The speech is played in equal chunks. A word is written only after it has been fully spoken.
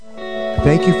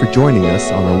Thank you for joining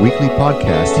us on our weekly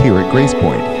podcast here at Grace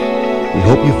Point. We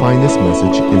hope you find this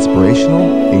message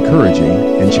inspirational,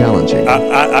 encouraging, and challenging.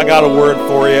 I got a word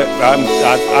for you.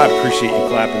 I appreciate you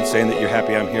clapping, saying that you're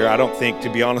happy I'm here. I don't think,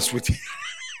 to be honest with you,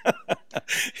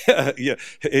 I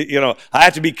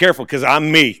have to be careful because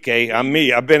I'm me, okay? I'm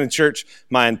me. I've been in church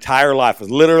my entire life. I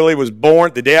literally was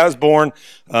born, the day I was born,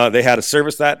 they had a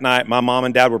service that night. My mom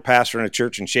and dad were pastoring a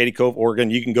church in Shady Cove,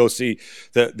 Oregon. You can go see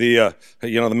the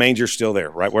manger's still there,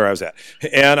 right where I was at.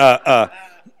 And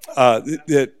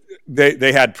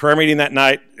they had prayer meeting that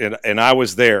night, and I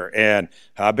was there. And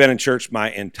I've been in church my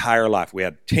entire life. We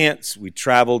had tents, we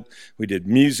traveled, we did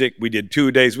music, we did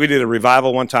 2 days. We did a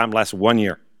revival one time, lasted 1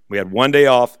 year. We had 1 day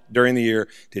off during the year,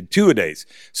 did 2 days.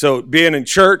 So being in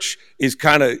church is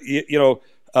kind of,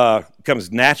 comes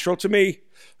natural to me,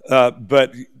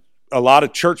 but a lot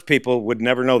of church people would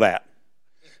never know that.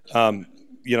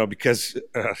 Because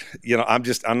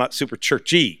I'm not super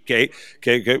churchy. Okay.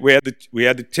 We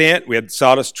had the tent, we had the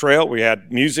sawdust trail, we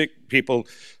had music. People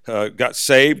got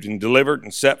saved and delivered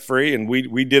and set free, and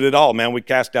we did it all, man. We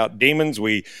cast out demons,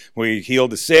 we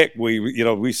healed the sick,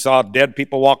 we saw dead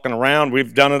people walking around.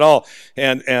 We've done it all,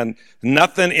 and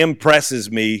nothing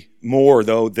impresses me more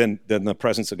though than the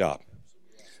presence of God.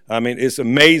 I mean, it's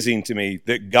amazing to me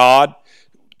that God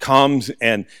comes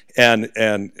and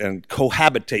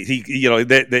cohabitates.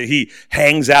 That he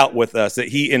hangs out with us, that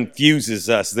he infuses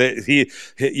us, that he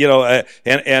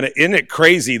and isn't it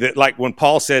crazy that, like, when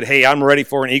Paul said, hey, I'm ready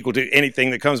for and equal to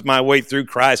anything that comes my way through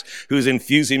Christ who's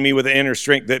infusing me with the inner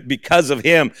strength, that because of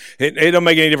him it don't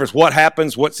make any difference what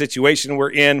happens, what situation we're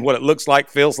in, what it looks like,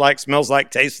 feels like, smells like,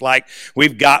 tastes like.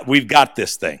 We've got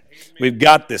this thing. We've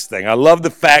got this thing. I love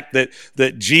the fact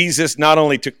that Jesus not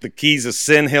only took the keys of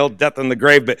sin, hell, death, and the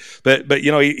grave, but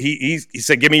he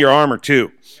said, "Give me your armor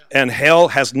too." And hell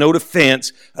has no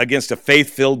defense against a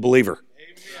faith-filled believer.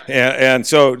 And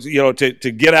so,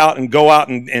 to get out and go out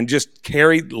and just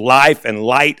carry life and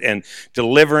light and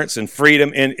deliverance and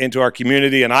freedom into our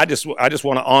community. And I just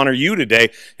want to honor you today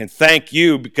and thank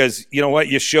you, because you know what?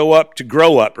 You show up to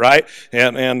grow up, right?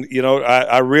 And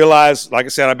I realize, like I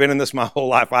said, I've been in this my whole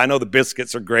life. I know the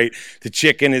biscuits are great. The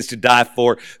chicken is to die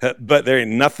for, but there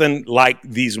ain't nothing like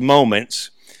these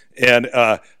moments. And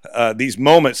these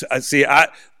moments,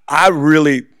 I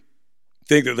really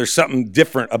think that there's something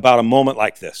different about a moment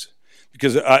like this,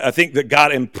 because I think that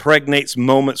God impregnates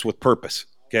moments with purpose.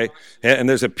 Okay, and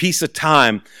there's a piece of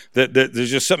time that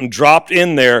there's just something dropped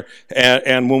in there,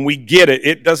 and when we get it,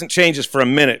 it doesn't change us for a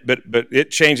minute, but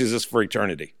it changes us for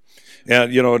eternity.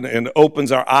 And and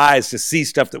opens our eyes to see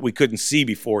stuff that we couldn't see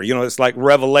before. It's like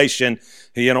revelation,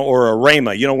 or a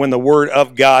rhema. When the word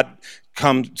of God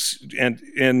comes and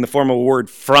in the form of a word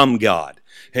from God.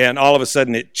 And all of a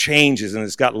sudden it changes, and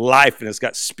it's got life, and it's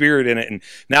got spirit in it. And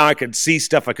now I can see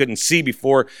stuff I couldn't see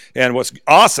before. And what's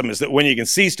awesome is that when you can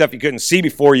see stuff you couldn't see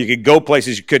before, you could go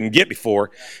places you couldn't get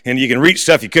before. And you can reach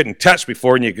stuff you couldn't touch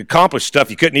before, and you can accomplish stuff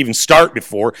you couldn't even start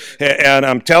before. And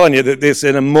I'm telling you that it's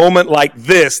in a moment like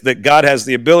this that God has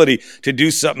the ability to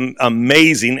do something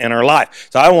amazing in our life.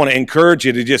 So I want to encourage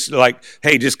you to just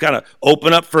kind of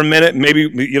open up for a minute, maybe,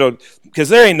 because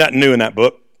there ain't nothing new in that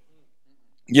book.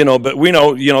 But we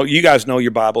know, you guys know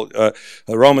your Bible.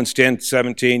 Romans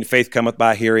 10:17, faith cometh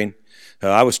by hearing.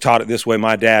 I was taught it this way.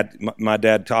 My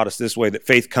dad taught us this way, that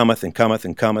faith cometh and cometh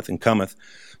and cometh and cometh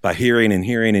by hearing and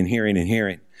hearing and hearing and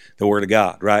hearing the Word of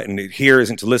God, right? And hear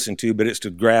isn't to listen to, but it's to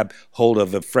grab hold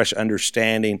of a fresh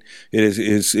understanding. It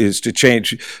is to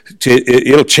change.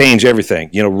 It'll change everything.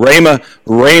 Rhema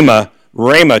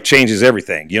changes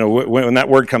everything. When that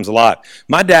word comes alive.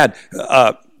 My dad,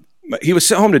 he was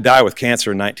sent home to die with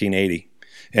cancer in 1980,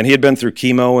 and he had been through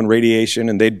chemo and radiation,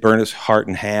 and they'd burn his heart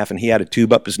in half, and he had a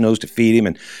tube up his nose to feed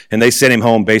him, and they sent him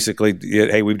home basically,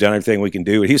 hey, we've done everything we can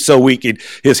do. And he's so weak,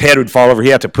 his head would fall over. He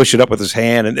had to push it up with his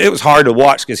hand, and it was hard to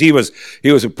watch because he was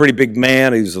a pretty big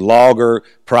man. He was a logger,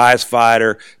 prize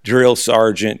fighter, drill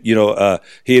sergeant.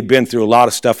 He had been through a lot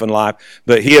of stuff in life,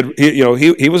 but he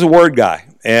was a word guy,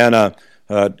 and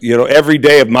every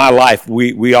day of my life,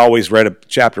 we always read a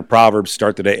chapter of Proverbs,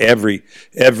 start the day,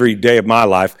 every day of my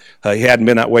life. He hadn't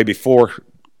been that way before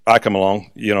I come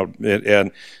along,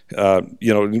 in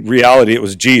reality it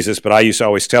was Jesus, but I used to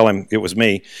always tell him it was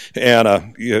me.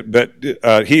 And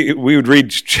we would read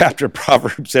chapter of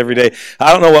Proverbs every day.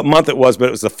 I don't know what month it was, but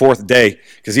it was the fourth day,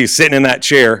 because he was sitting in that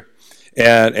chair.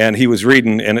 And he was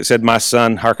reading, and it said, "My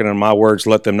son, hearken unto my words,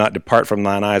 let them not depart from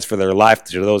thine eyes, for their life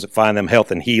to those that find them,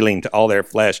 health and healing to all their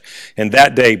flesh." And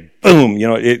that day, boom,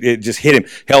 it just hit him,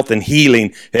 health and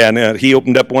healing. And he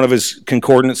opened up one of his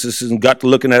concordances and got to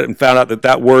looking at it and found out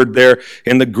that word there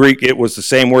in the Greek, it was the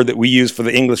same word that we use for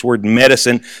the English word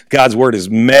medicine. God's word is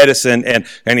medicine.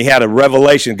 And he had a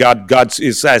revelation.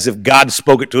 It's as if God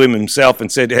spoke it to him himself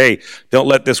and said, hey, don't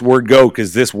let this word go,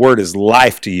 because this word is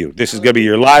life to you. This is going to be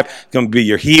your life. It's going to be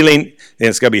your healing, and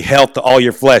it's going to be health to all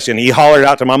your flesh. And he hollered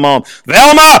out to my mom,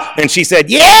 Velma! And she said,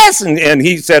 yes! And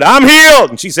he said, I'm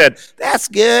healed! And she said, that's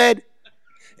good.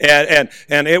 And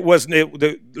it wasn't,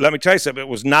 let me tell you something, it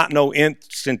was not no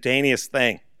instantaneous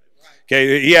thing.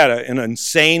 Okay, he had an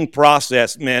insane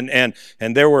process, man,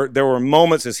 and there were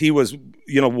moments as he was,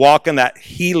 walking that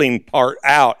healing part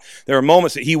out. There were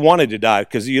moments that he wanted to die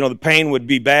because, the pain would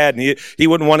be bad, and he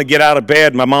wouldn't want to get out of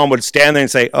bed. My mom would stand there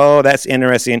and say, oh, that's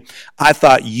interesting. I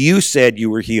thought you said you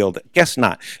were healed. Guess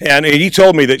not. And he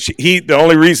told me that the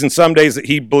only reason some days that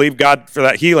he believed God for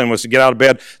that healing was to get out of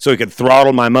bed so he could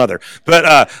throttle my mother.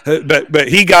 But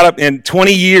he got up, and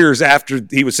 20 years after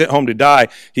he was sent home to die,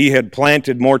 he had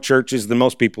planted more churches than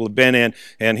most people have been in,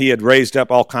 and he had raised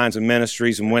up all kinds of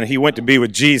ministries. And when he went to be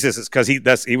with Jesus, it's because he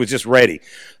was just ready.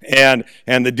 And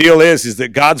the deal is that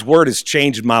God's word has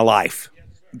changed my life.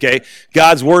 Okay,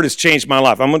 God's word has changed my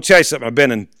life. I'm going to tell you something. I've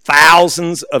been in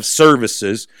thousands of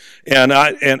services, and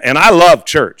I love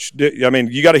church. I mean,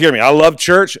 you got to hear me. I love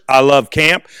church. I love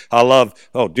camp. I love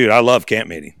camp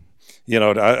meeting.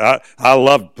 I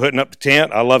love putting up the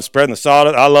tent. I love spreading the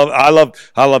sawdust.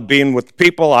 I love being with the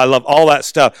people. I love all that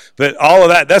stuff. But all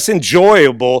of that's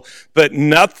enjoyable, but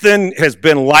nothing has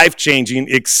been life-changing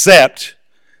except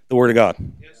the Word of God.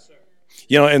 Yes,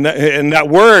 sir. And that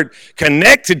word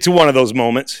connected to one of those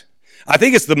moments. I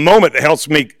think it's the moment that helps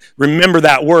me remember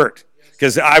that word.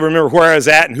 Because I remember where I was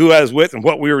at and who I was with and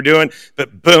what we were doing.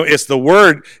 But boom, it's the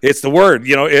word. It's the word.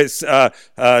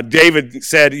 David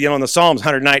said, in the Psalms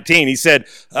 119, he said,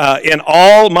 in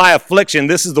all my affliction,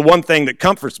 this is the one thing that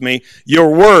comforts me.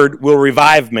 Your word will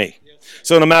revive me.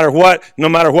 So no matter what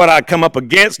I come up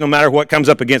against, no matter what comes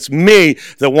up against me,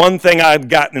 the one thing I've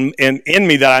got in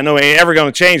me that I know ain't ever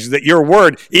going to change is that your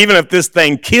word, even if this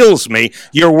thing kills me,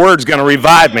 your word's going to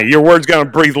revive me. Your word's going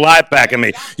to breathe life back in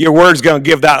me. Your word's going to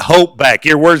give that hope back.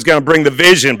 Your word's going to bring the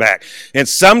vision back. And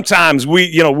sometimes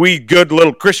we good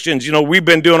little Christians, we've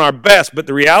been doing our best, but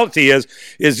the reality is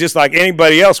just like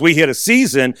anybody else, we hit a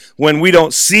season when we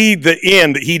don't see the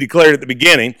end that he declared at the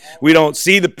beginning. We don't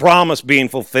see the promise being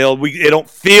fulfilled. It don't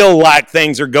feel like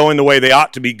things are going the way they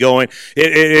ought to be going.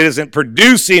 It isn't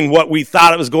producing what we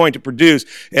thought it was going to produce,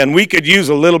 and we could use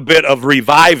a little bit of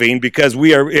reviving because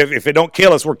we are. If it don't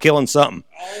kill us, we're killing something.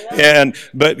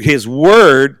 But His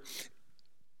Word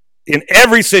in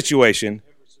every situation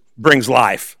brings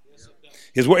life.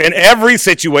 His Word in every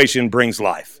situation brings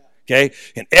life. Okay,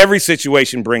 and every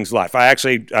situation brings life. I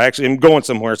actually am going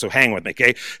somewhere, so hang with me.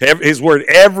 Okay, His word,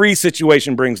 every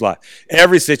situation brings life.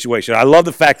 Every situation. I love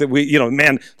the fact that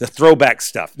the throwback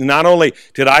stuff. Not only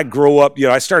did I grow up,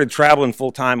 I started traveling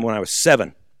full time when I was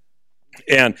 7.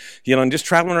 And just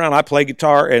traveling around, I play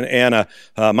guitar, and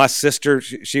my sister,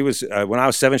 she was when I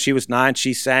was 7, she was 9.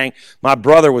 She sang. My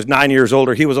brother was 9 years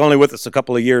older. He was only with us a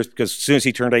couple of years because as soon as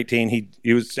he turned 18,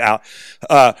 he was out.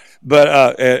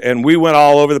 And we went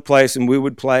all over the place, and we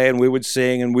would play, and we would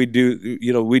sing, and we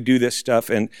do this stuff,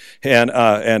 and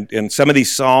some of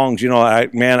these songs,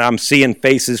 I'm seeing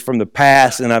faces from the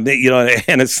past, and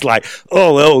and it's like,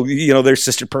 there's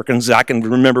Sister Perkins. I can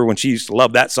remember when she used to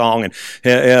love that song,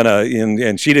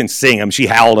 and she didn't sing them, she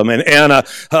howled them, and all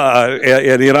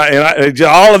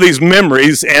of these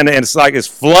memories, and it's like it's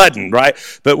flooding, right?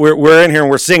 But we're in here and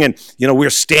we're singing, we're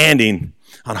standing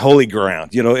on holy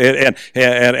ground,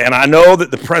 and I know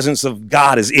that the presence of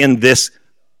God is in this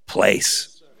place.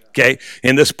 Okay,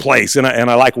 in this place, and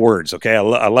I like words. Okay,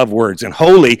 I love words, and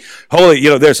holy.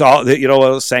 There's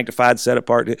all sanctified, set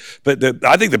apart. But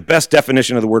I think the best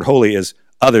definition of the word holy is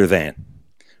other than.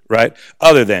 Right?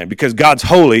 Other than, because God's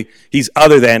holy, He's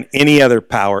other than any other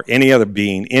power, any other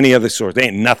being, any other source. There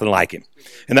ain't nothing like Him.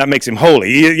 And that makes Him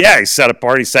holy. He's set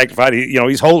apart, He's sanctified,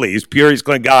 He's holy, He's pure, He's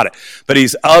clean, got it. But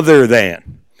He's other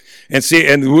than. And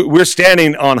we're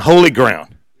standing on holy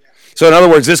ground. So in other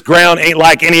words, this ground ain't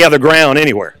like any other ground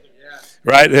anywhere.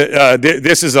 Right?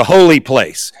 This is a holy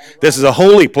place. This is a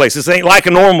holy place. This ain't like a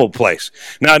normal place.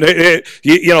 Now, dude,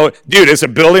 it's a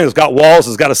building. It's got walls.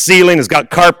 It's got a ceiling. It's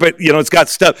got carpet. It's got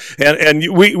stuff.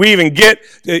 And we even get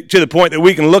to the point that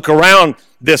we can look around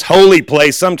this holy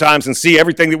place sometimes and see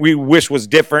everything that we wish was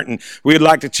different, and we'd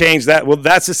like to change that. Well,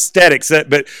 that's aesthetics.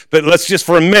 But let's just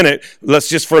for a minute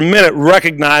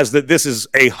recognize that this is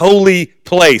a holy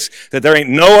place, that there ain't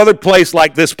no other place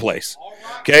like this place.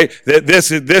 Okay, this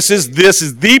is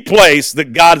the place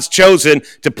that God's chosen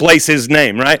to place His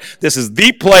name, right? This is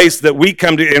the place that we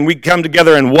come to, and we come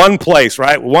together in one place,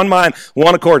 right? One mind,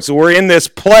 one accord. So we're in this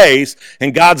place,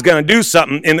 and God's going to do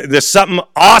something, and there's something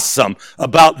awesome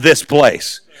about this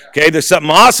place. Okay, there's something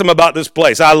awesome about this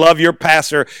place. I love your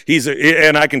pastor.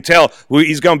 And I can tell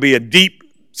he's going to be a deep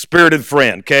spirited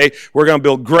friend. Okay, we're going to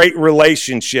build great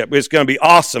relationship. It's going to be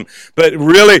awesome. But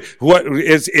really,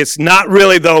 it's not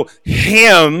really though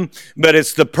him, but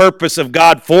it's the purpose of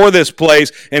God for this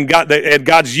place, and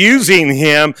God's using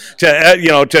him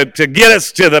to get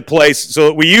us to the place, so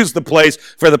that we use the place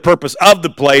for the purpose of the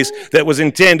place that was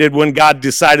intended when God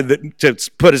decided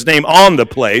to put His name on the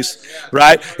place,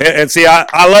 right? And see,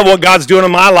 I love what God's doing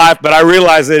in my life, but I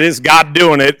realize that it's God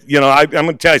doing it. I'm going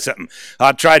to tell you something.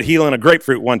 I tried healing a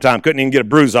grapefruit one time, couldn't even get a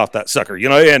bruise off that sucker,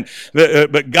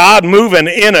 but God moving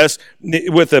in us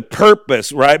with a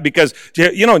purpose, right? Because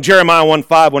in Jeremiah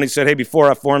 1:5, when He said, hey, before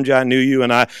I formed you, I knew you,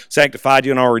 and I sanctified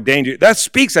you, and I ordained you, that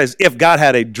speaks as if God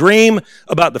had a dream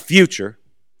about the future,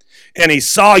 and He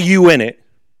saw you in it,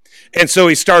 and so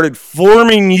He started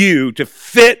forming you to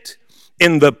fit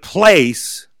in the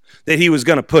place that He was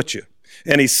going to put you.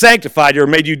 And He sanctified you or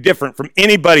made you different from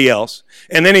anybody else.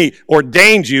 And then He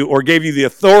ordained you or gave you the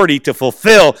authority to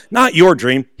fulfill not your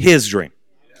dream, His dream.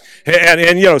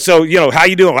 So how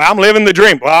you doing? Well, I'm living the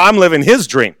dream. Well, I'm living His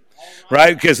dream,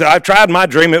 right? Because I've tried my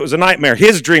dream. It was a nightmare.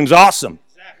 His dream's awesome.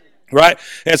 Right,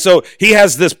 and so He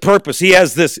has this purpose. He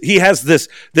has this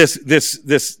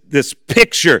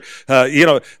picture.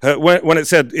 When it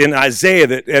said in Isaiah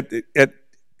that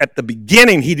at the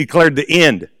beginning He declared the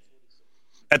end.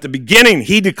 At the beginning,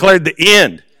 He declared the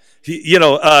end.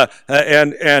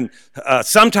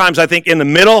 Sometimes I think in the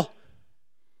middle,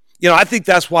 I think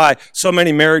that's why so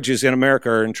many marriages in America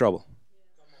are in trouble.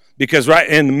 Because right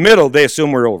in the middle, they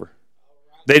assume we're over.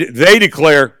 They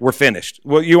declare we're finished.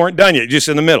 Well, you weren't done yet, just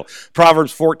in the middle.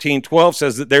 Proverbs 14:12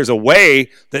 says that there's a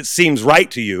way that seems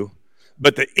right to you,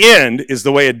 but the end is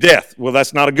the way of death. Well,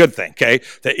 that's not a good thing, okay?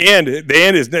 The end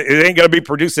is, it ain't going to be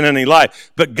producing any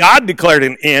life. But God declared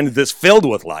an end that's filled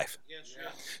with life.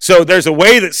 So there's a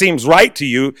way that seems right to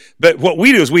you, but what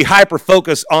we do is we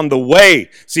hyper-focus on the way.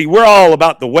 See, we're all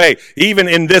about the way. Even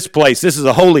in this place, this is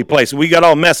a holy place. We got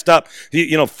all messed up,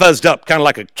 fuzzed up, kind of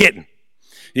like a kitten.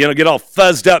 Get all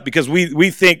fuzzed up because we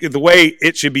think the way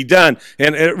it should be done,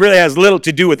 and it really has little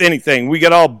to do with anything. We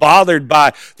get all bothered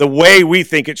by the way we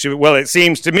think it should. Well, it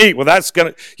seems to me. Well,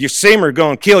 your seamer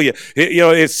going to kill you.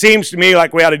 It seems to me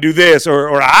like we ought to do this,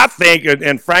 or I think,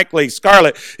 and frankly,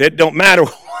 Scarlett, it don't matter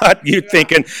what you're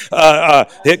thinking,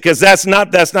 because that's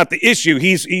not the issue.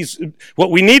 He's what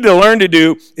we need to learn to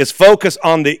do is focus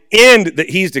on the end that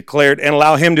He's declared and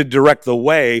allow Him to direct the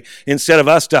way, instead of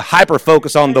us to hyper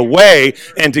focus on the way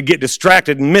and to get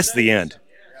distracted and miss the end.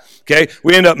 Okay,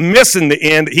 we end up missing the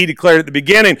end that He declared at the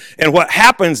beginning, and what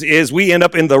happens is we end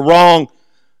up in the wrong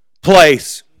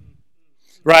place.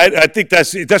 Right? I think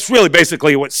that's really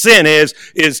basically what sin is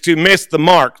to miss the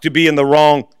mark, to be in the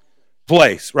wrong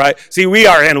place, right? See, we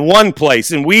are in one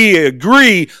place, and we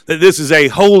agree that this is a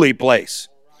holy place.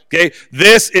 Okay,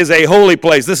 this is a holy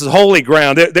place. This is holy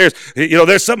ground.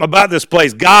 There's something about this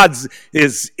place. God's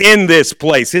is in this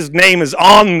place. His name is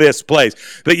on this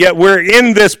place. But yet we're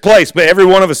in this place, but every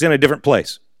one of us in a different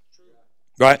place.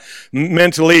 Right?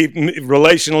 Mentally,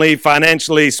 relationally,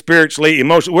 financially, spiritually,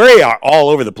 emotionally, we are all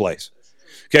over the place.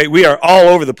 Okay, we are all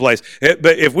over the place.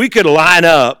 But if we could line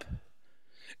up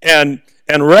and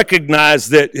recognize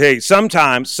that, hey,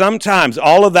 sometimes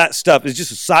all of that stuff is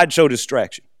just a sideshow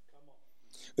distraction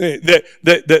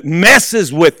that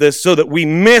messes with us, so that we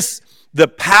miss the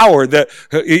power that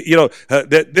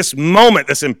this moment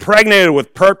that's impregnated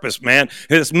with purpose, man.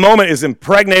 This moment is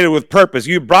impregnated with purpose.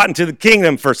 You're brought into the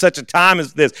kingdom for such a time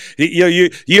as this.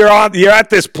 You're at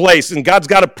this place, and God's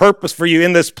got a purpose for you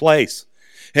in this place.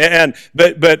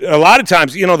 But a lot of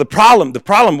times, the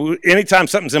problem, anytime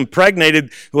something's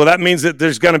impregnated, well, that means that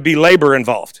there's going to be labor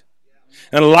involved.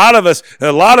 And a lot of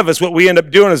us, what we end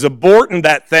up doing is aborting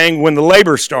that thing when the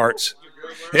labor starts.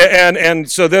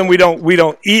 And so then we don't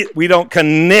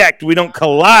connect, we don't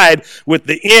collide with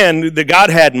the end that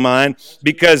God had in mind,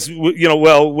 because,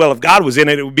 if God was in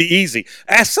it, it would be easy.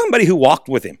 Ask somebody who walked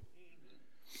with Him.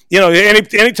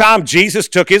 Anytime Jesus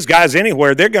took His guys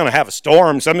anywhere, they're going to have a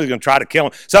storm. Somebody's going to try to kill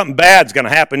them. Something bad's going to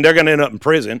happen. They're going to end up in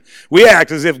prison. We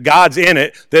act as if God's in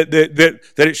it, that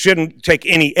it shouldn't take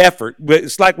any effort. But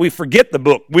it's like we forget the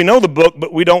book. We know the book,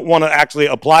 but we don't want to actually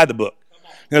apply the book.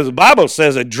 Because the Bible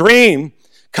says a dream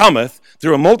cometh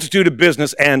through a multitude of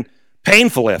business and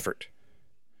painful effort.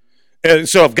 And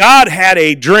so if God had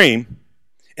a dream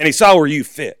and He saw where you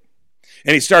fit,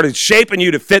 And he started shaping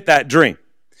you to fit that dream.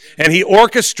 And he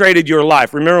orchestrated your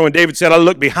life. Remember when David said, I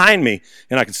looked behind me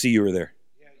and I could see you were there.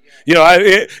 You know,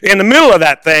 in the middle of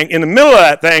that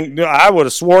thing, I would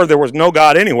have swore there was no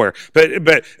God anywhere. But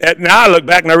now I look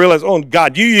back and I realize, oh,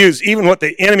 God, you used even what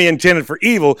the enemy intended for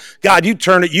evil. God, you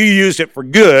turned it, you used it for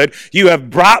good. You have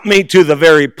brought me to the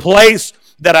very place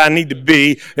that I need to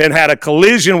be, and had a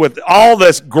collision with all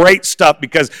this great stuff,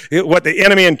 because what the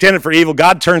enemy intended for evil,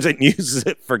 God turns it and uses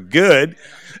it for good.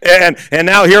 And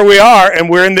now here we are, and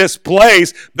we're in this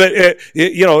place. But,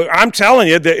 you know, I'm telling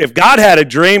you that if God had a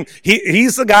dream,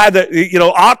 he's the guy that, you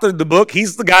know, authored the book.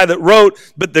 He's the guy that wrote.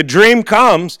 But the dream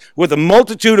comes with a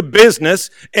multitude of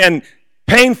business and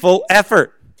painful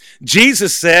effort.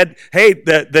 Jesus said, hey,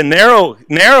 the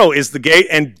narrow is the gate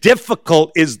and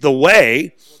difficult is the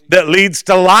way that leads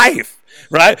to life.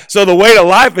 Right? So the way to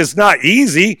life is not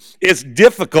easy, it's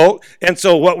difficult. And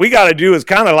so what we got to do is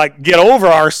kind of like get over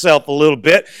ourselves a little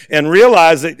bit and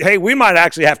realize that, hey, we might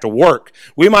actually have to work.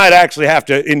 We might actually have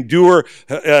to endure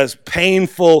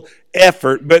painful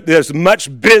effort, but there's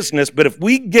much business. But if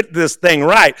we get this thing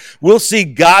right, we'll see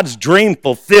God's dream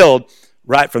fulfilled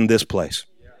right from this place.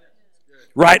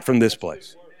 Right from this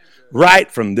place.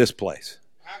 Right from this place.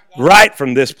 Right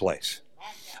from this place.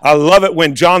 I love it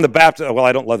when John the Baptist, well,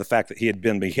 I don't love the fact that he had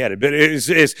been beheaded, but it's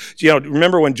you know,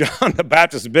 remember when John the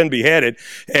Baptist had been beheaded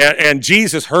and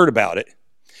Jesus heard about it,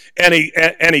 and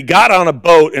he got on a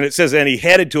boat, and it says, and he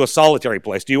headed to a solitary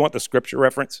place. Do you want the scripture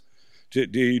reference? Do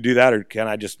you do that, or can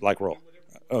I just like roll?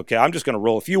 Okay, I'm just going to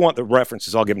roll. If you want the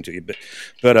references, I'll give them to you,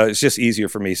 but it's just easier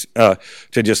for me to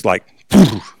just like,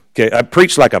 okay, I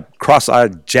preach like a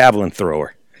cross-eyed javelin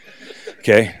thrower.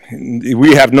 Okay,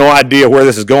 we have no idea where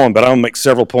this is going, but I'm going to make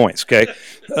several points, okay?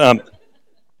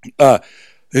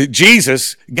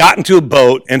 Jesus got into a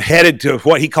boat and headed to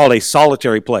what he called a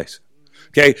solitary place.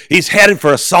 Okay, he's headed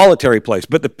for a solitary place,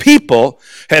 but the people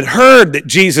had heard that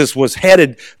Jesus was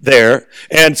headed there,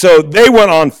 and so they went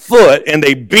on foot and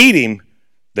they beat him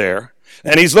there,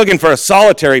 and he's looking for a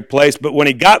solitary place, but when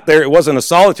he got there, it wasn't a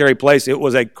solitary place, it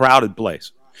was a crowded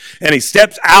place. And he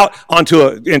steps out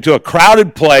into a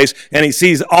crowded place, and he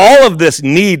sees all of this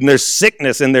need, and there's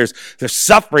sickness, and there's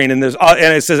suffering, and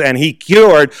it says, and he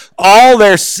cured all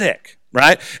their sick,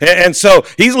 right? And so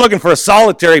he's looking for a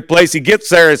solitary place. He gets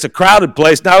there, it's a crowded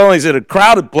place. Not only is it a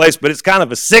crowded place, but it's kind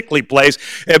of a sickly place.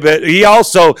 But he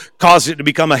also caused it to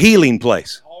become a healing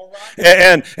place.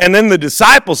 And then the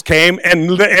disciples came, and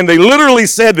they literally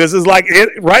said, this is like it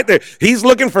right there. He's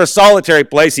looking for a solitary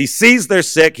place. He sees they're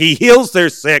sick. He heals their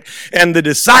sick. And the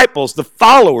disciples, the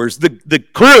followers, the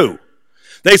crew,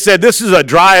 they said, this is a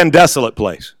dry and desolate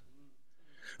place.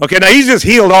 Okay, now he's just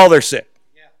healed all their sick.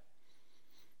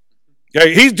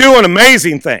 Okay, he's doing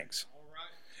amazing things.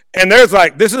 And there's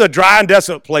like, this is a dry and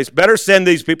desolate place. Better send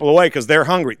these people away because they're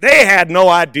hungry. They had no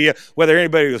idea whether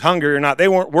anybody was hungry or not. They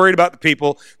weren't worried about the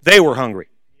people. They were hungry.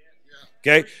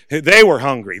 Okay, they were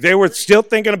hungry. They were still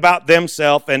thinking about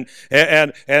themselves and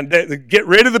get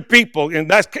rid of the people.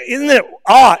 And isn't it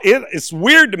odd? It's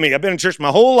weird to me. I've been in church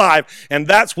my whole life, and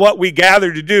that's what we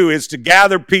gather to do, is to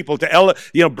gather people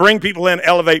to bring people in,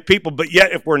 elevate people. But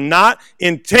yet, if we're not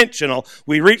intentional,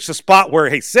 we reach the spot where,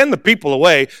 hey, send the people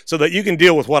away so that you can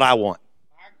deal with what I want.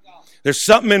 There's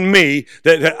something in me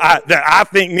that I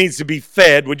think needs to be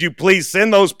fed. Would you please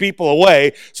send those people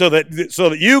away so that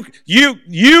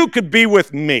you could be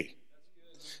with me?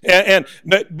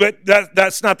 But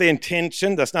that's not the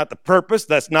intention. That's not the purpose.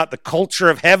 That's not the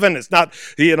culture of heaven. It's not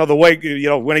the way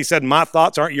when he said, "My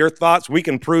thoughts aren't your thoughts." We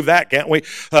can prove that, can't we?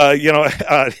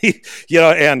 And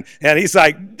he's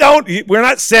like, we're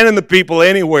not sending the people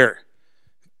anywhere.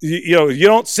 You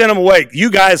don't send them away. You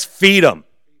guys feed them.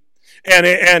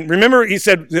 And remember, he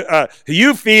said,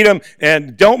 you feed them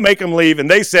and don't make them leave. And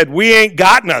they said, we ain't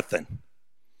got nothing.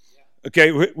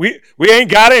 Okay, we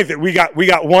ain't got anything. We got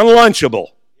one Lunchable.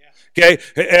 Okay,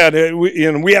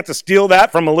 and we have to steal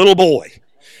that from a little boy.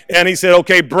 And he said,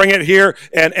 okay, bring it here.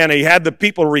 And he had the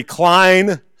people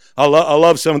recline. I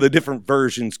love some of the different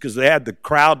versions because they had the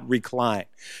crowd recline.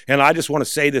 And I just want to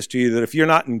say this to you, that if you're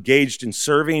not engaged in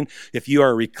serving, if you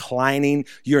are reclining,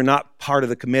 you're not part of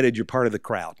the committed, you're part of the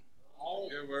crowd.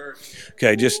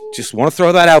 Okay, just want to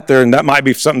throw that out there, and that might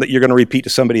be something that you're going to repeat to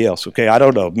somebody else. Okay, I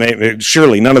don't know.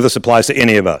 Surely none of this applies to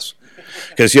any of us.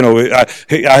 Because,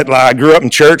 I grew up in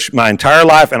church my entire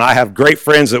life, and I have great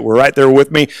friends that were right there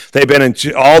with me. They've been in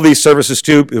all these services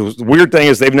too. The weird thing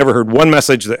is they've never heard one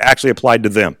message that actually applied to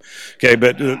them. Okay,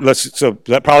 but so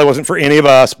that probably wasn't for any of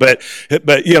us. But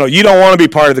you don't want to be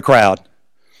part of the crowd.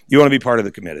 You want to be part of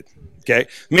the committed. Okay,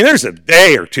 I mean, there's a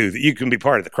day or two that you can be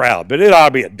part of the crowd, but it ought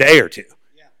to be a day or two.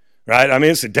 Right? I mean,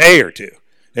 it's a day or two.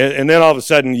 And then all of a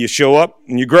sudden you show up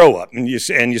and you grow up and you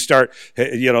start,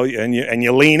 and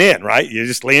you lean in, right? You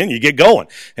just lean in, you get going.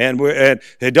 And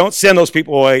they don't send those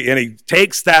people away. And he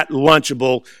takes that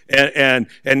Lunchable and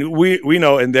we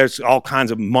know, and there's all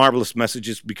kinds of marvelous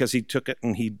messages because he took it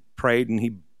and he prayed and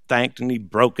he thanked and he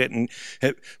broke it.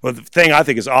 Well, the thing I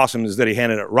think is awesome is that he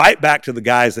handed it right back to the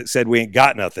guys that said we ain't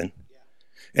got nothing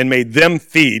and made them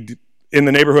feed in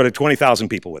the neighborhood of 20,000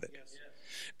 people with it.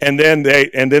 And then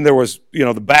there was,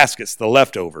 the baskets, the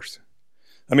leftovers.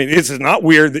 I mean, it's not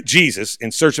weird that Jesus,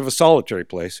 in search of a solitary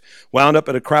place, wound up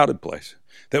at a crowded place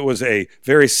that was a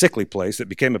very sickly place that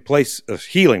became a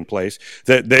healing place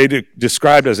that they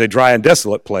described as a dry and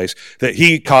desolate place that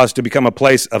he caused to become a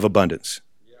place of abundance.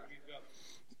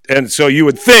 And so you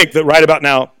would think that right about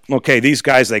now, okay, these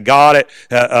guys, they got it,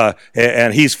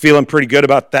 and he's feeling pretty good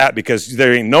about that because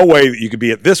there ain't no way that you could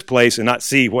be at this place and not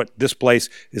see what this place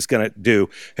is going to do.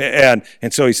 And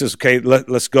so he says, okay,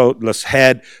 let's go, let's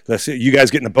head, you guys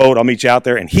get in the boat, I'll meet you out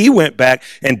there. And he went back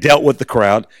and dealt with the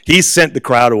crowd. He sent the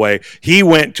crowd away. He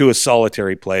went to a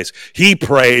solitary place. He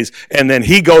prays, and then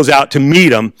he goes out to meet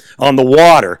them on the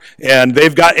water. And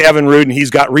they've got Evinrude, and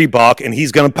he's got Reebok, and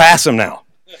he's going to pass them now.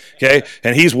 Okay,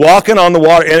 and he's walking on the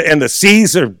water, and the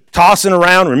seas are tossing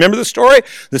around. Remember the story?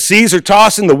 The seas are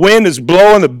tossing, the wind is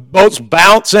blowing, the boat's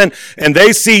bouncing, and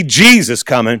they see Jesus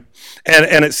coming,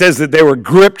 and it says that they were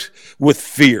gripped with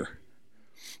fear.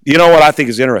 You know what I think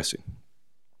is interesting?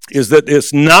 Is that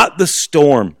it's not the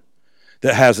storm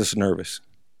that has us nervous.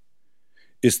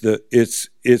 It's the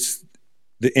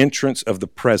entrance of the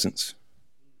presence.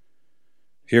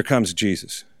 Here comes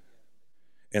Jesus,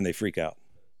 and they freak out.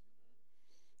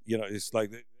 It's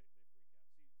like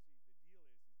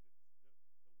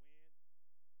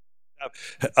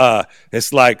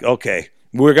it's like, okay,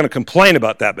 we're going to complain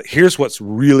about that, but here's what's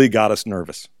really got us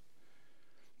nervous.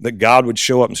 That God would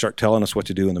show up and start telling us what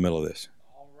to do in the middle of this.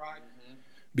 All right.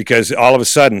 Because all of a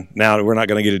sudden, now we're not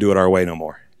going to get to do it our way no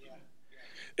more.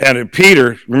 Yeah. And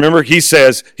Peter, remember, he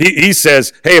says, hey,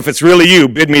 if it's really you,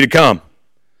 bid me to come.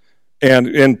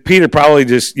 And Peter probably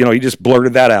just, he just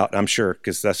blurted that out, I'm sure,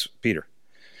 because that's Peter.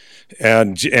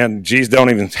 And Jesus don't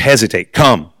even hesitate.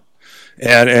 Come.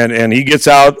 And he gets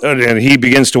out and he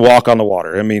begins to walk on the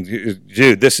water. I mean,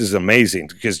 dude, this is amazing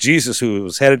because Jesus, who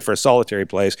was headed for a solitary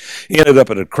place, ended up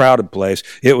at a crowded place.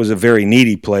 It was a very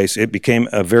needy place. It became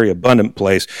a very abundant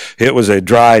place. It was a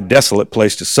dry, desolate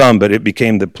place to some, but it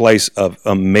became the place of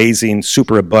amazing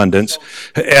superabundance.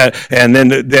 And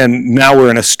then now we're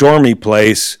in a stormy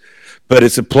place. But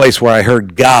it's a place where I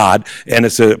heard God, and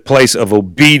it's a place of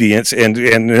obedience, and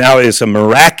now it's a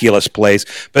miraculous place.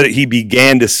 But he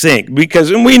began to sink,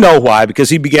 and we know why, because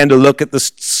he began to look at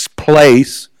this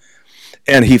place,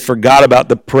 and he forgot about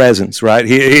the presence, right?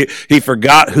 He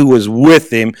forgot who was with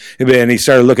him, and he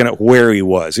started looking at where he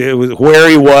was. It was where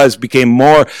he was became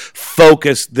more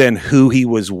focused than who he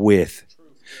was with.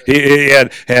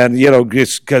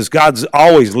 Because God's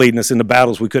always leading us into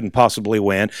battles we couldn't possibly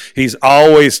win. He's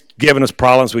always giving us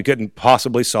problems we couldn't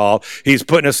possibly solve. He's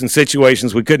putting us in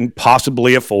situations we couldn't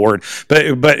possibly afford.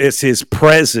 But it's his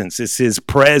presence. It's his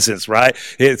presence, right?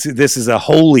 This is a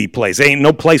holy place. Ain't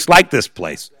no place like this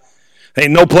place.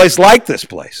 Ain't no place like this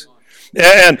place.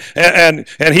 And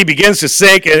he begins to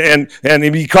sink, and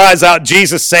he cries out,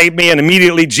 Jesus, save me, and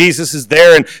immediately Jesus is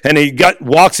there, and he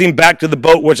walks him back to the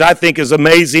boat, which I think is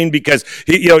amazing because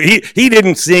he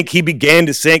didn't sink, he began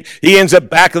to sink. He ends up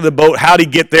back of the boat. How'd he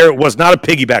get there? It was not a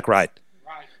piggyback ride.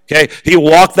 Okay, he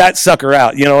walked that sucker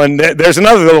out, and there's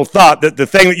another little thought that the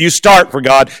thing that you start for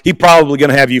God, he's probably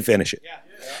going to have you finish it.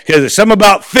 Because there's something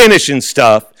about finishing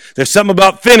stuff. There's something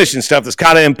about finishing stuff that's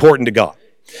kind of important to God.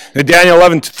 And Daniel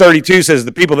 11:32 says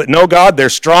the people that know God, they're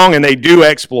strong and they do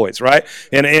exploits, right?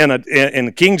 And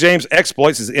in King James,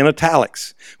 exploits is in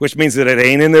italics, which means that it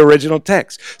ain't in the original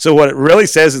text. So what it really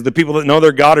says is the people that know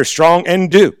their God are strong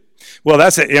and do. Well,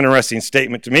 that's an interesting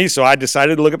statement to me, so I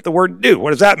decided to look up the word do. What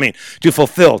does that mean? To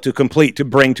fulfill, to complete, to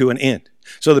bring to an end.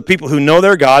 So the people who know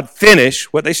their God finish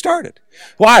what they started.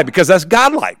 Why? Because that's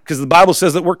godlike. Because the Bible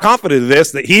says that we're confident of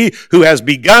this, that he who has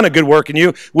begun a good work in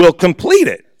you will complete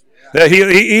it.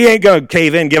 He ain't going to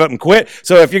cave in, give up, and quit.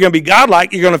 So if you're going to be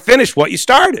godlike, you're going to finish what you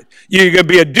started. You're going to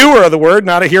be a doer of the word,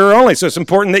 not a hearer only. So it's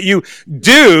important that you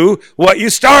do what you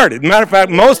started. Matter of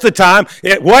fact, most of the time,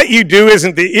 what you do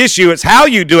isn't the issue. It's how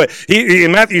you do it.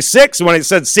 In Matthew 6, when it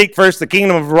said, seek first the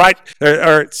kingdom of right,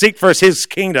 or seek first his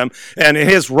kingdom and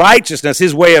his righteousness,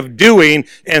 his way of doing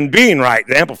and being right,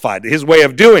 amplified, his way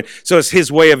of doing. So it's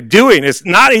his way of doing. It's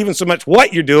not even so much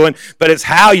what you're doing, but it's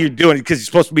how you're doing it, because you're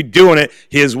supposed to be doing it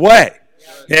his way.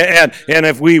 And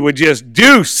if we would just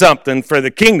do something for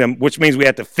the kingdom, which means we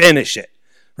have to finish it.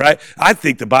 right? I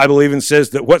think the Bible even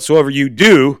says that whatsoever you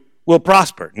do will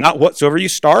prosper. Not whatsoever you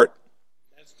start,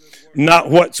 not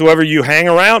whatsoever you hang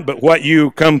around, but what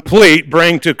you complete,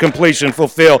 bring to completion,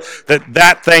 fulfill,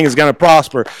 that thing is going to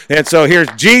prosper. And so here's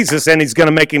Jesus, and he's going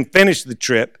to make him finish the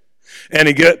trip. And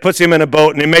he puts him in a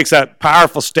boat, and he makes that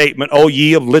powerful statement, "O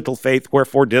ye of little faith,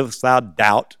 wherefore didst thou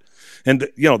doubt?" And,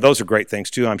 those are great things,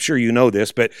 too. I'm sure you know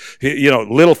this, but,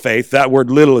 little faith, that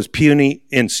word little is puny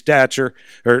in stature,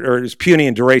 or is puny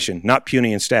in duration, not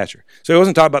puny in stature. So he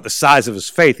wasn't talking about the size of his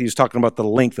faith. He was talking about the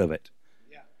length of it.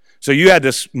 Yeah. So you had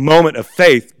this moment of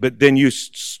faith, but then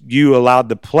you allowed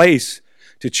the place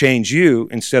to change you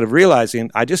instead of realizing,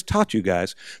 I just taught you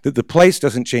guys, that the place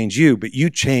doesn't change you, but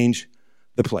you change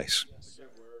the place.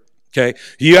 Okay,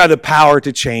 you have the power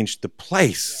to change the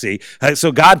place, see?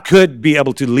 So God could be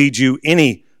able to lead you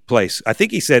any place. I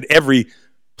think he said every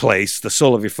place, the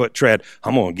sole of your foot tread,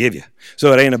 I'm going to give you.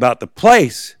 So it ain't about the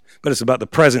place, but it's about the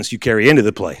presence you carry into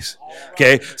the place.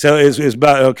 Okay, so it's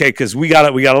about, because we got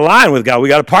to align with God. We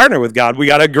got to partner with God. We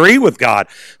got to agree with God,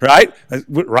 right?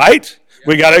 Right?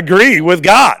 We got to agree with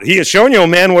God. He has shown you, O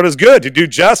man, what is good, to do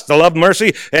just, to love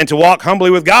mercy, and to walk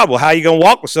humbly with God. Well, how are you going to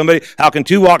walk with somebody? How can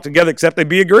two walk together except they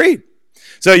be agreed?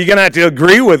 So you're going to have to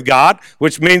agree with God,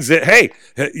 which means that, hey,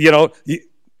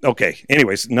 okay,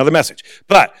 anyways, another message.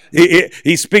 But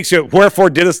he speaks here,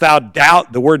 wherefore didst thou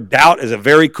doubt? The word doubt is a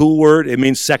very cool word. It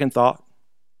means second thought.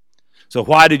 So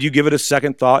why did you give it a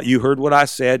second thought? You heard what I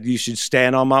said. You should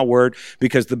stand on my word,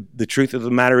 because the truth of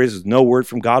the matter is no word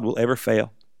from God will ever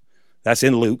fail. That's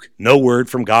in Luke. No word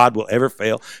from God will ever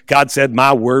fail. God said,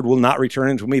 my word will not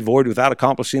return unto me void without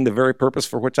accomplishing the very purpose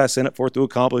for which I sent it forth to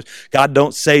accomplish. God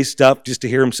don't say stuff just to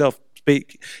hear himself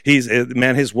speak.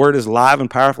 His word is alive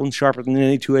and powerful and sharper than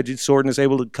any two-edged sword, and is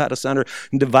able to cut asunder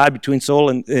and divide between soul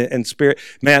and spirit.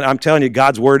 Man, I'm telling you,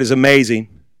 God's word is amazing.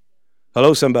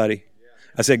 Hello, somebody.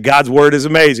 I said, God's word is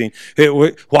amazing.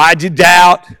 Why'd you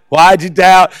doubt? Why'd you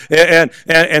doubt?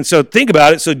 And so think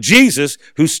about it. So Jesus,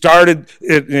 who started,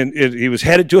 he was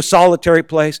headed to a solitary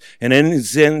place, and then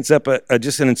it ends up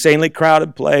just an insanely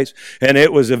crowded place. And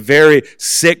it was a very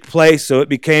sick place, so it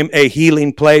became a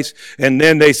healing place. And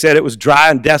then they said it was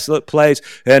dry and desolate place,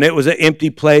 and it was an empty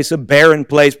place, a barren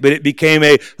place, but it became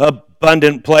a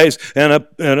abundant place and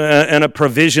a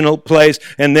provisional place,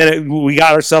 and then we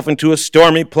got ourselves into a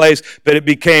stormy place, but it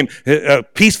became a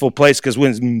peaceful place, because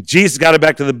when Jesus got it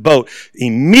back to the boat,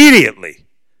 immediately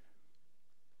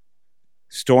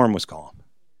storm was calm.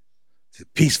 It's a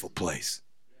peaceful place.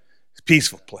 It's a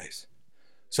peaceful place.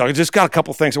 So I just got a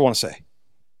couple things I want to say.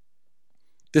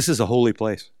 This is a holy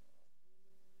place.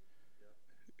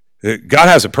 God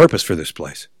has a purpose for this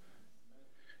place.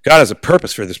 God has a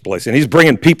purpose for this place, and he's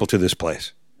bringing people to this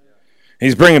place.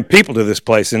 He's bringing people to this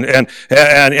place, and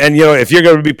if you're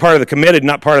going to be part of the committed,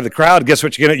 not part of the crowd, guess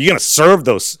what you're going to serve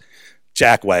those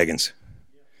jack wagons.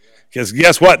 Because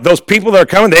guess what? Those people that are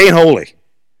coming, they ain't holy.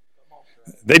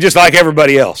 They just like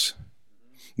everybody else.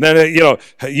 Then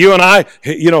you and I,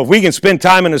 if we can spend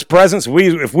time in his presence,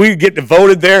 if we get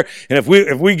devoted there, and if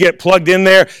we get plugged in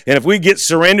there, and if we get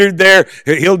surrendered there,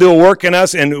 he'll do a work in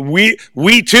us, and we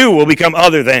too will become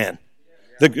other than.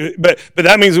 But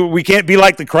that means we can't be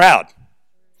like the crowd,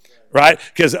 right?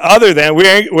 Because other than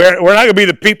we're not going to be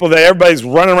the people that everybody's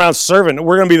running around serving.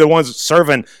 We're going to be the ones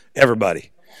serving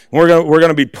everybody. We're going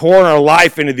to be pouring our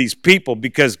life into these people,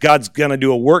 because God's going to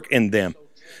do a work in them.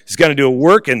 He's going to do a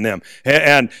work in them.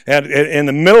 And in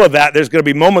the middle of that, there's going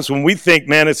to be moments when we think,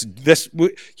 man, it's this.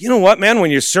 You know what, man?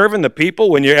 When you're serving the people,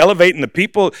 when you're elevating the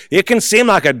people, it can seem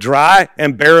like a dry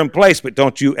and barren place. But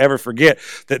don't you ever forget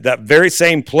that very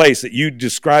same place that you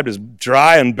described as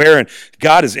dry and barren,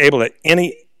 God is able at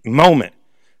any moment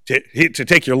to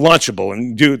take your Lunchable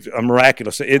and do a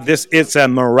miraculous. It's a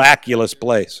miraculous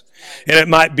place. And it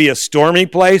might be a stormy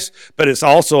place, but it's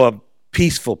also a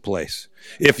peaceful place.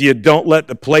 If you don't let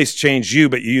the place change you,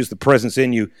 but you use the presence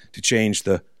in you to change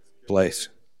the place.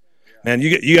 Man,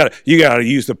 you got to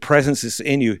use the presence that's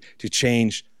in you to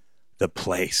change the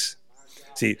place.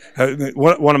 See,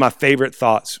 one of my favorite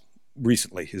thoughts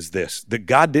recently is this: that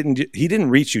God didn't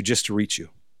reach you just to reach you,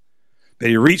 but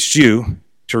he reached you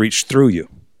to reach through you.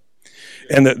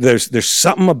 And there's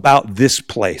something about this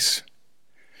place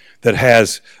that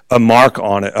has a mark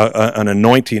on it, an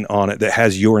anointing on it, that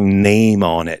has your name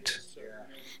on it.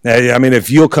 Now, I mean,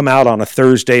 if you'll come out on a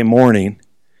Thursday morning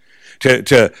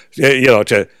to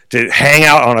hang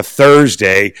out on a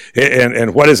Thursday,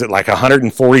 and what is it, like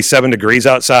 147 degrees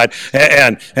outside,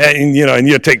 and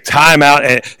you take time out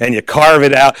and you carve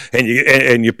it out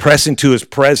and you press into his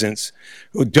presence,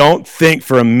 don't think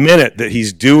for a minute that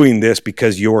he's doing this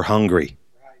because you're hungry.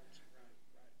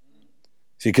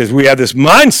 See, because we have this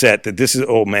mindset that this is,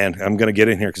 oh man, I'm going to get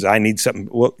in here because I need something.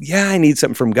 Well, yeah, I need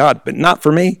something from God, but not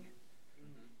for me.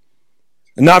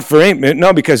 Not for him.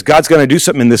 No, because God's going to do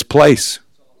something in this place.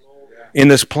 In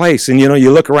this place. And you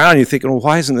look around and you're thinking, well,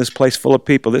 why isn't this place full of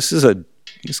people? This is an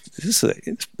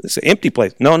empty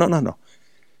place. No.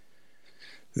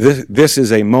 This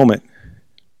is a moment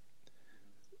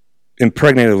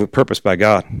impregnated with purpose by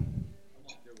God.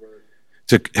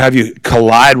 To have you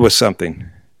collide with something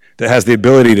that has the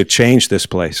ability to change this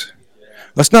place.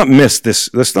 Let's not miss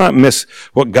this. Let's not miss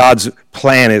what God's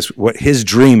plan is, what his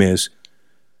dream is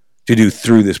to do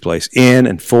through this place, in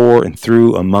and for and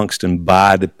through, amongst and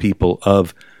by the people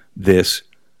of this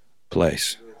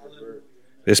place.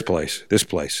 This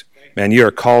place. Man, you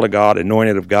are called of God,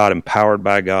 anointed of God, empowered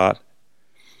by God.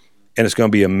 And it's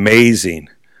going to be amazing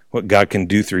what God can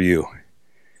do through you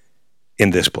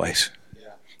in this place.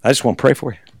 I just want to pray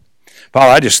for you.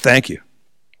 Father, I just thank you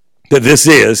that this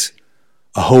is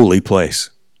a holy place.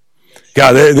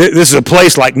 God, this is a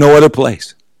place like no other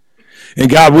place. And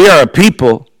God, we are a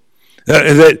people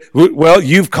that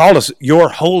you've called us your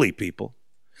holy people.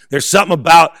 There's something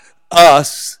about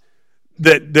us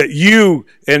that you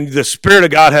and the Spirit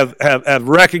of God have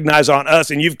recognized on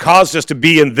us, and you've caused us to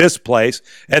be in this place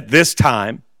at this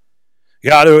time.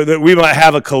 God, that we might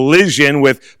have a collision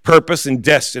with purpose and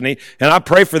destiny. And I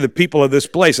pray for the people of this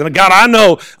place. And God, I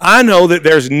know that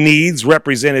there's needs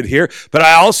represented here, but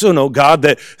I also know, God,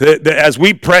 that as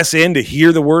we press in to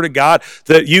hear the word of God,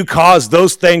 that you cause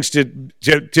those things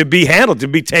to be handled, to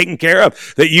be taken care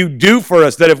of, that you do for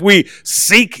us, that if we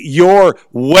seek your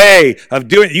way of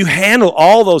doing it, you handle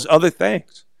all those other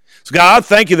things. So God, I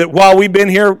thank you that while we've been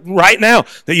here right now,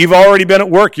 that you've already been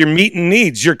at work. You're meeting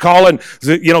needs. You're calling,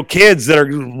 kids that are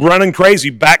running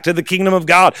crazy back to the kingdom of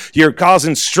God. You're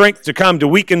causing strength to come to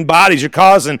weakened bodies. You're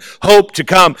causing hope to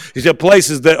come to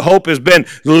places that hope has been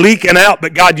leaking out.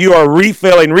 But God, you are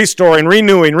refilling, restoring,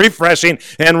 renewing, refreshing,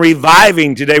 and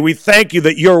reviving today. We thank you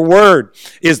that your word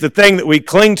is the thing that we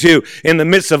cling to in the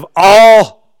midst of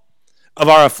all of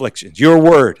our afflictions. Your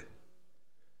word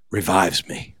revives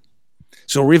me.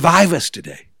 So revive us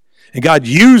today. And God,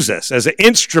 use us as an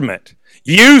instrument.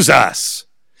 Use us.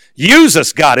 Use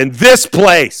us, God, in this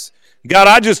place. God,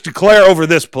 I just declare over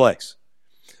this place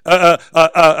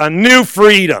a new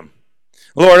freedom.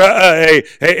 Lord, a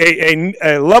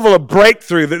level of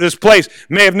breakthrough that this place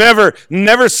may have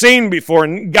never seen before.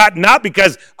 And God, not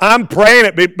because I'm praying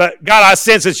it, but God, I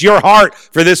sense it's your heart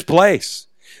for this place.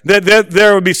 That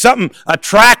there would be something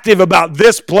attractive about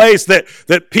this place that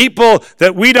people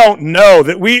that we don't know,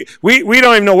 that we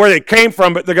don't even know where they came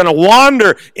from, but they're going to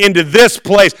wander into this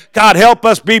place. God, help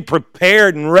us be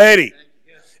prepared and ready.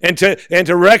 And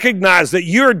to recognize that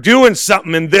you're doing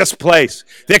something in this place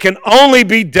that can only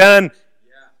be done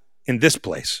in this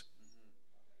place.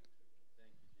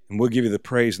 And we'll give you the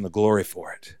praise and the glory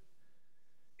for it.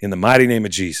 In the mighty name of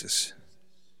Jesus.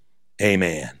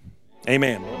 Amen.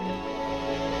 Amen.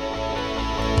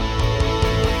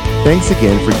 Thanks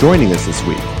again for joining us this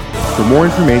week. For more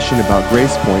information about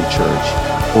Grace Point Church,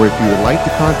 or if you would like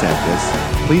to contact us,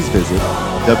 please visit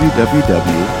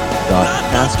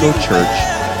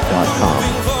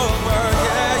www.pascochurch.com.